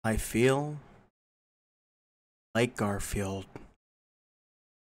I feel like Garfield.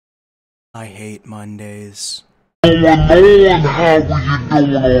 I hate Mondays. Going on, how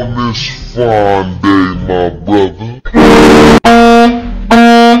you doing on this fine day, my brother?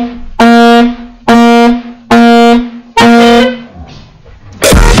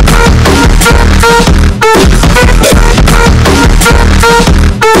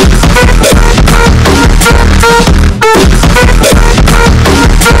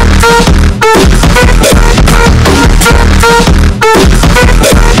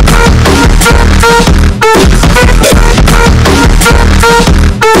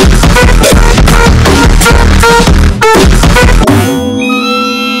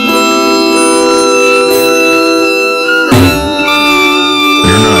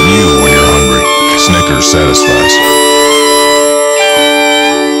 Satisfies.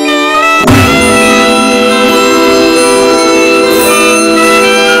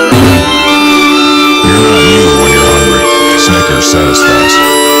 You're not you when you're hungry. Snickers satisfies.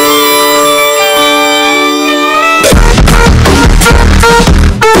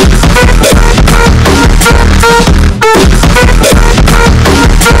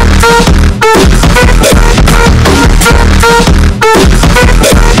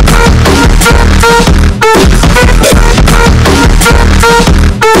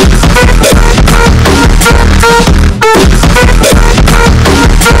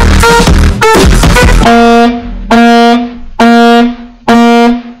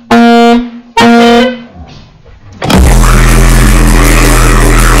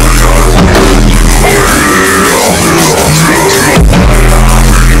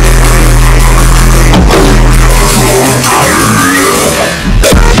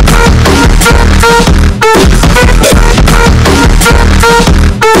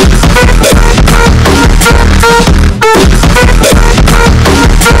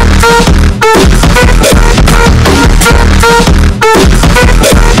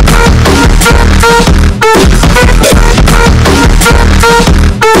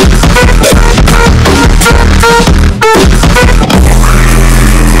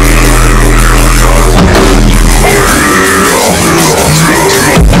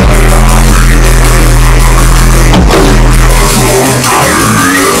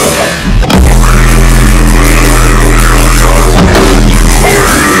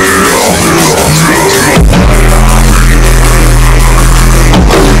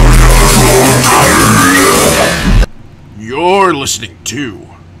 You're listening to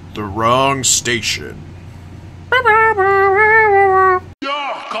the wrong station.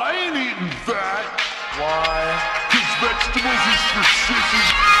 Yuck, I ain't eating that. Why? 'Cause vegetables is for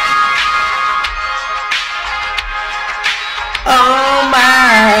sissies. Oh my.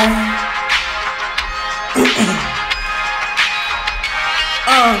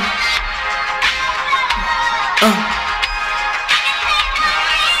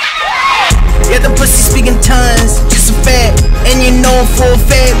 Yeah, the pussy speaking tons, just a fact. And you know for a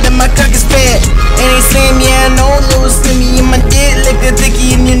fact that my cock is fat. And they slim, yeah, I know, little slimmy in my dick like a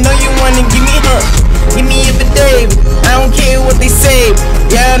thicky. And you know you wanna give me her, give me every day. I don't care what they say,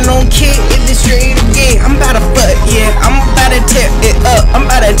 yeah, I don't care if they straight or gay. I'm about to fuck, yeah, I'm about to tear it up. I'm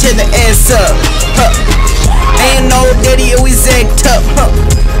about to tear the ass up, huh. Ain't no daddy always act up, huh.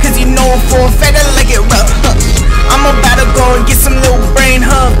 Cause you know for a fact I like it rough, huh. I'm about to go and get some little brain,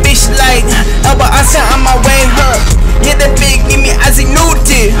 huh. Bitch like Albert Einstein on my way, huh. Yeah, that big give me Isaac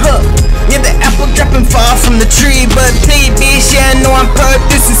Newton, huh. Yeah, the apple dropping far from the tree. But play, bitch, yeah, I know I'm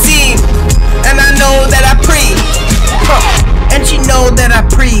producing seed. And I know that I pre, huh. And she know that I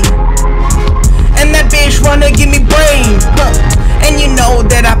pre. And that bitch wanna give me brain, huh. And you know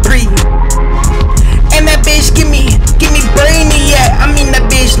that I pre. And that bitch give me Brainiac. I mean that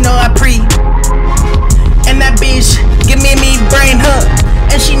bitch know I pre. And that bitch give me brain, huh.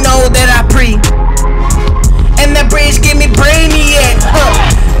 And she know that I pre. And that bitch give me Brainiac, huh.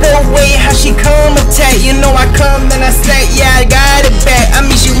 The way how she come attack, you know I come then I slack, yeah I got it back. I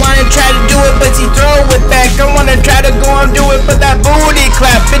mean she wanna try to do it but she throw it back. I wanna try to go and do it but that booty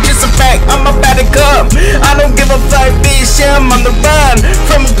clap, bitch it's a fact, I'm about to come. I don't give a fuck, bitch, yeah, I'm on the run.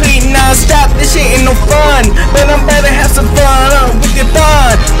 From complete non-stop, this shit ain't no fun. But I'm about to have some fun, with your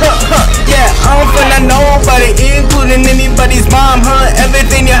fun, yeah, I don't feel like nobody, including anybody's mom, huh.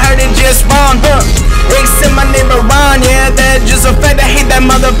 Everything you heard is just wrong, huh. Except my neighbor Ron, yeah, that's just a fact. I hate that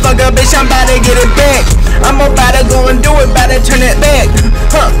motherfucker, bitch, I'm about to get it back. I'm about to go and do it, about to turn it back,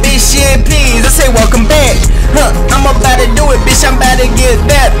 huh, bitch, yeah, please, I say welcome back, huh, I'm about to do it, bitch, I'm about to get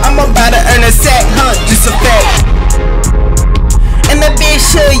that. I'm about to earn a sack, huh, just a fact. And that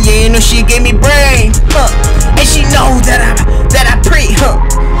bitch, yeah, you know she gave me brain, huh, and she know that I pre, huh.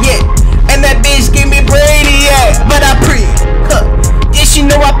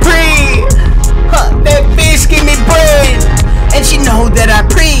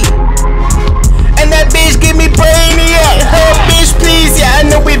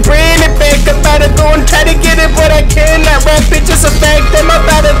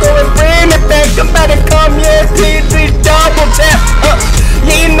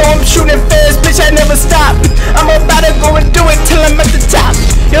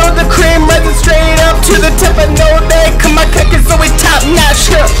 rising straight up to the top. I know that, cause my cock is always top notch.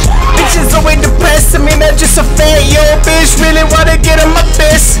 Bitches always depressed, I mean that's just a fact. Yo, bitch really wanna get on my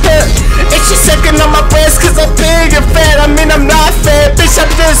best. And she sucking on my breast cause I'm big and fat. I mean I'm not fat, bitch, I'm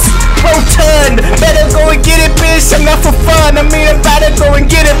just rotund. Better go and get it, bitch, I'm not for fun. I mean I'm about to go and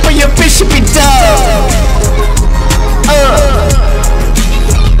get it, but your bitch should be done.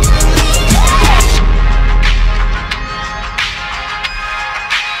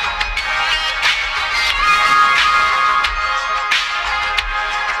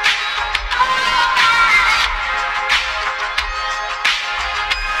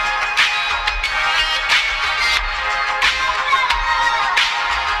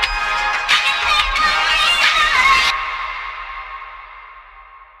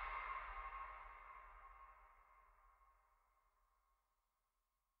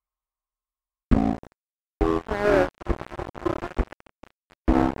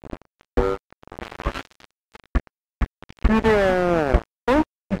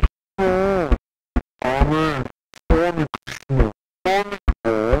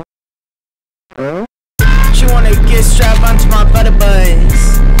 She wanna get strapped onto my butter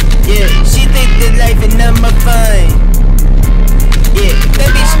buns. Yeah, she think that life is not my fun. Yeah, that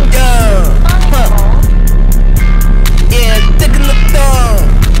bitch dumb. Yeah, thick in the thumb.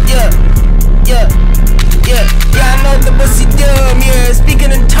 Yeah, I know the pussy dumb. Yeah,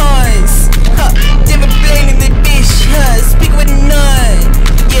 speaking in tongues. Different blaming the bitch. Speak with none.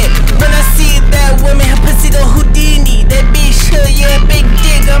 Yeah, when I see that woman, her pussy the Houdini. That bitch, yeah, big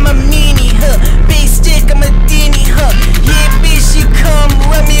dick, I'm a meanie, big stick, I'm a dini, yeah, bitch, you come,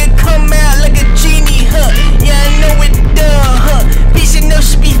 rub me and come out like a genie, yeah, I know it done, bitch, I know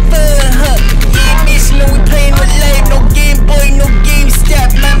she be fun, yeah, bitch, you know we playing with life, no Game Boy, no Game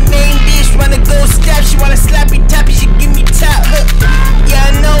Stop, my main bitch wanna go stop, she wanna slappy tappy, she give me top,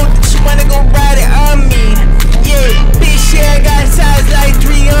 yeah, I know that she wanna go ride it on me, yeah, bitch, yeah, I got size like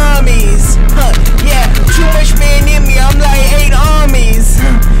 3 armies, yeah, too much man in me, I'm like 8 armies,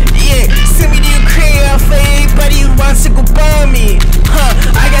 yeah, send me to Ukraine for anybody who wants to go bomb me,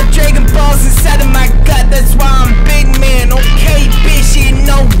 I got Dragon Balls inside of my gut, that's why I'm big man, okay, bitch, you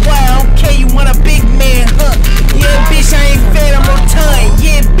know why, okay, you want a big man, yeah, bitch, I ain't fat, I'm rotund,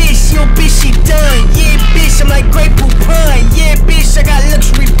 yeah, bitch, yo, bitch, she done, yeah, bitch, I'm like Great Poupon, yeah, bitch, I got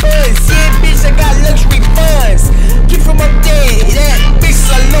luxury buzz, yeah, bitch, I got luxury funds, keep from up there, that bitch is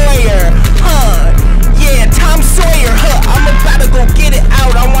a lawyer, yeah, Tom Sawyer, I'm about to go get it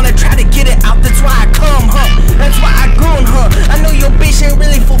out, I wanna try to get it out, that's why I come, that's why I goon, I know your bitch ain't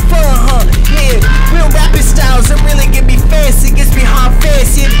really for fun, yeah, real rapping styles, it really get me fast, it gets me hard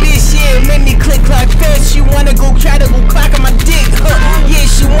fast, yeah, bitch, yeah, it made me click clock fast, she wanna go try to go clock on my dick, yeah,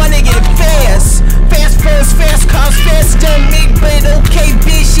 she wanna get it fast, fast phones, fast cars, fast done me, but okay,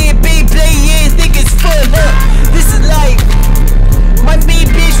 bitch, yeah, baby, yeah, think it's fun, this is like, my big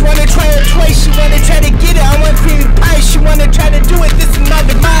bitch wanna try it twice, she wanna try to get it, I want creamy pie, she wanna try to do it, this is my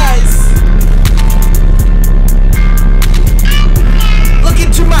demise. Look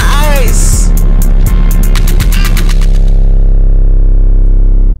into my eyes.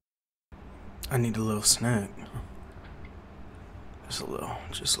 I need a little snack. Just a little.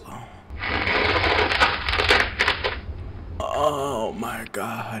 Oh my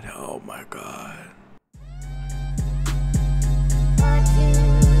god, oh my god.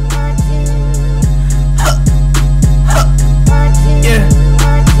 Yeah,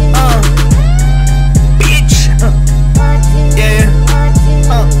 bitch, yeah,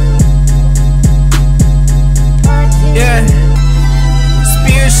 yeah,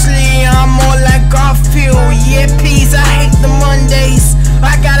 spiritually I'm more like Garfield, yeah, please, I hate the Mondays,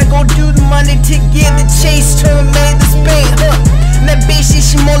 I gotta go do the Monday to get the chase, turn made the Spain, that bitch,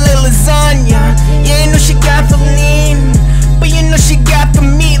 she more like lasagna, yeah, you know she got the lean, but you know she got the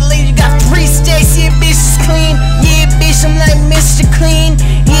meat, lady, got 3 steaks, yeah, bitch is clean, yeah, bitch, I'm like Mr. Clean,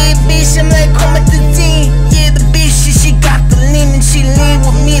 yeah, bitch, I'm like Comatazine, yeah, the bitch, she got the lean, and she lean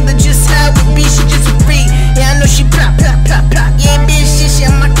with me, that just how it be, she just a freak, yeah, I know she plop, plop, plop, plop, yeah, bitch, she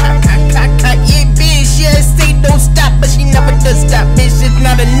on my cock, yeah, bitch, yeah, say don't stop, but she never does stop, bitch, it's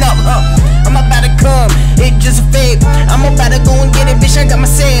not enough, I'm about to come, it just a fake, I'm about to go and get it, bitch, I got my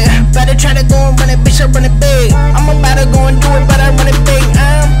say, about to try to go and run it, bitch, I run it big, I'm about to go and do it, but I run it big,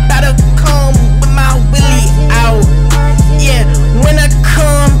 I'm about to come with my willy out, yeah, when I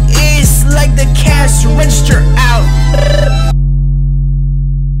come, it's like the cash register out.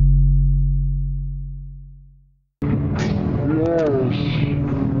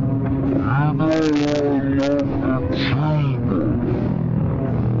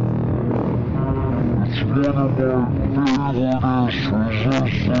 One of our favorite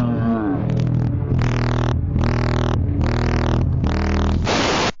resistance.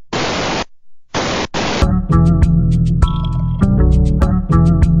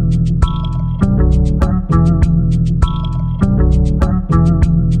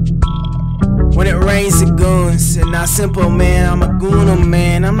 When it rains, it goons. And not simple, man. I'm a gooner,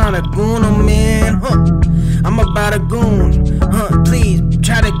 man. I'm not a gooner, man. I'm about a goon. Please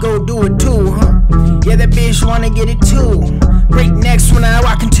try to go do it too, Yeah, that bitch wanna get it too. Break necks when I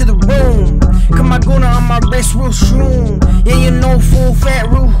walk into the room. Got my gooner on my wrist, real shroom. Yeah, you know, full fat,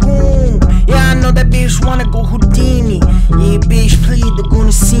 real hoom. Yeah, I know that bitch wanna go Houdini. Yeah, bitch, please, the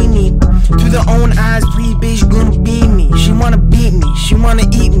gooner see me. Through their own eyes, please, bitch, gonna beat me. She wanna beat me, she wanna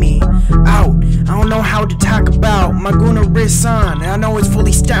eat me out. I don't know how to talk about my gooner wrist on. I know it's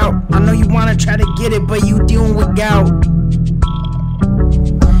fully stout. I know you wanna try to get it, but you dealing with gout.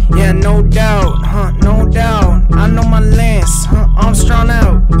 Yeah, no doubt, no doubt. I know my lance, I'm strung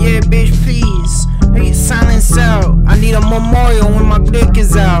out. Yeah, bitch, please, silence out. I need a memorial when my dick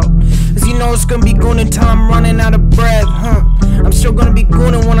is out. Cause you know it's gonna be gooning till I'm running out of breath, I'm still gonna be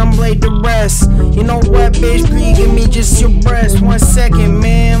gooning when I'm laid to rest. You know what, bitch, please give me just your breast. 1 second,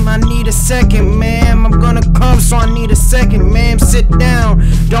 ma'am, I need a second, ma'am. I'm gonna come, so I need a second, ma'am. Sit down,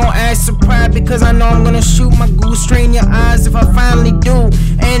 don't act surprised, because I know I'm gonna shoot my goose straight in your eyes if I finally do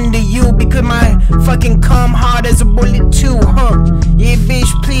end to you, because my fucking cum hard as a bullet too, Yeah,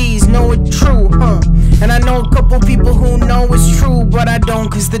 bitch, please know it true, And I know a couple people who know it's true, but I don't,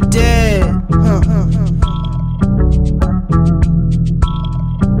 cause they're dead,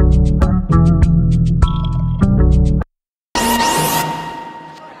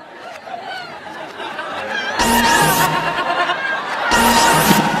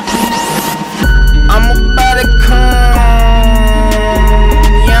 I'm about to come.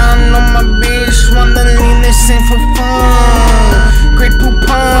 Yeah, I know my bitch wanna lean this in for fun. Great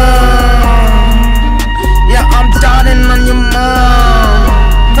poupon. Yeah, I'm darting on your mom.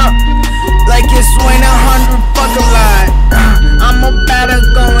 Like it's weighing 100 fucking lot. I'm about to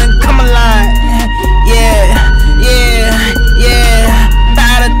go and come alive. Yeah, yeah, yeah.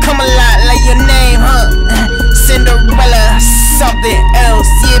 About to come alive like your name, Cinderella, something else.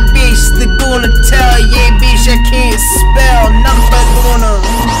 Yeah, bitch, the gooner tell. Yeah, bitch, I can't spell. Number gooner,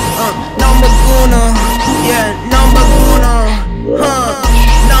 number gooner. Yeah, number gooner,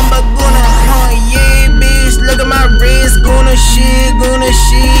 number gooner, yeah, bitch, look at my wrist, gooner shit,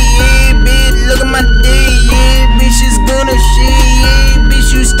 yeah, bitch, look at my dick, yeah, bitch, it's gooner shit, yeah,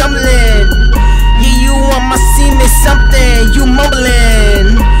 bitch, you stumbling, yeah, you want my semen something, you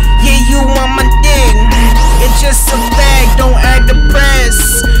mumbling, yeah, you want my dick, it's just a fact, don't act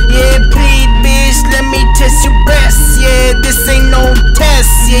depressed, yeah, please, bitch, let me test your breasts, yeah, this ain't no test,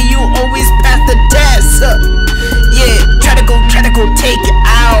 yeah, you always pass the test, yeah, try to go take it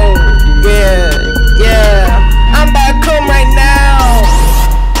out, yeah, I'm about to come right now.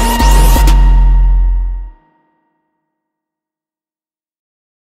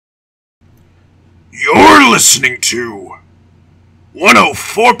 You're listening to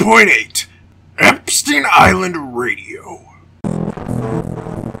 104.8 Epstein Island Radio.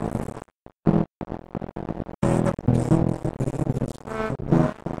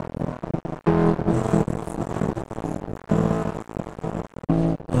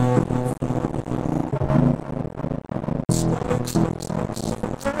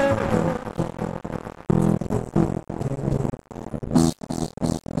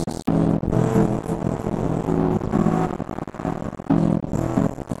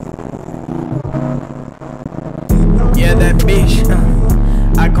 Yeah, that bitch,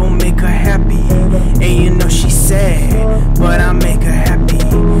 I gon' make her happy. And you know she sad, but I make her happy.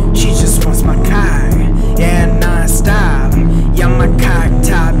 She just wants my cock, yeah, non-stop. Yeah, my cock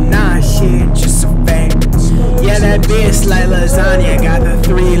top notch, shit, just a fact. Yeah, that bitch like lasagna, got the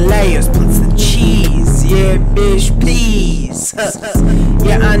 3 layers plus the cheese. Yeah, bitch, please.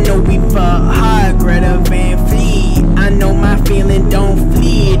 Yeah, I know we fuck hard, Greta Van Fleet. I know my feeling don't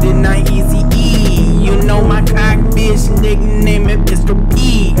flee, it not easy E. You know my cock, bitch, nickname it Pistol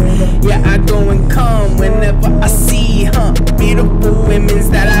P. Yeah, I go and come whenever I see, beautiful women's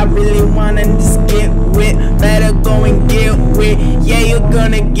that I really wanna just get with. Better go and get with. Yeah, you're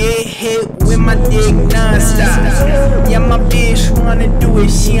gonna get hit with my dick non-stop. Yeah, my bitch wanna do it,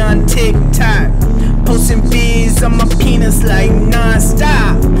 she on TikTok, posting vids on my penis like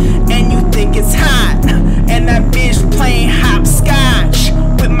non-stop. And you think it's hot, and that bitch playing hopscotch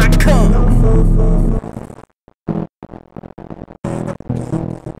with my cum.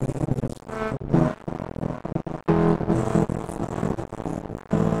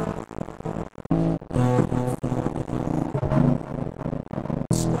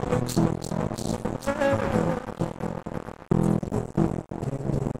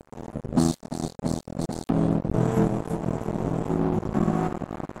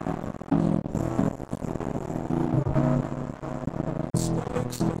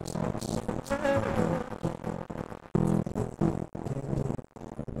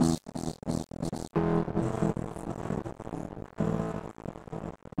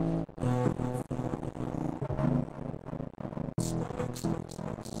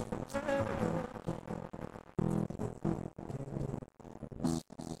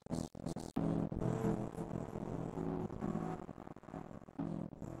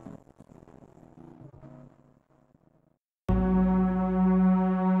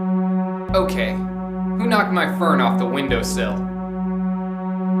 Okay, who knocked my fern off the windowsill?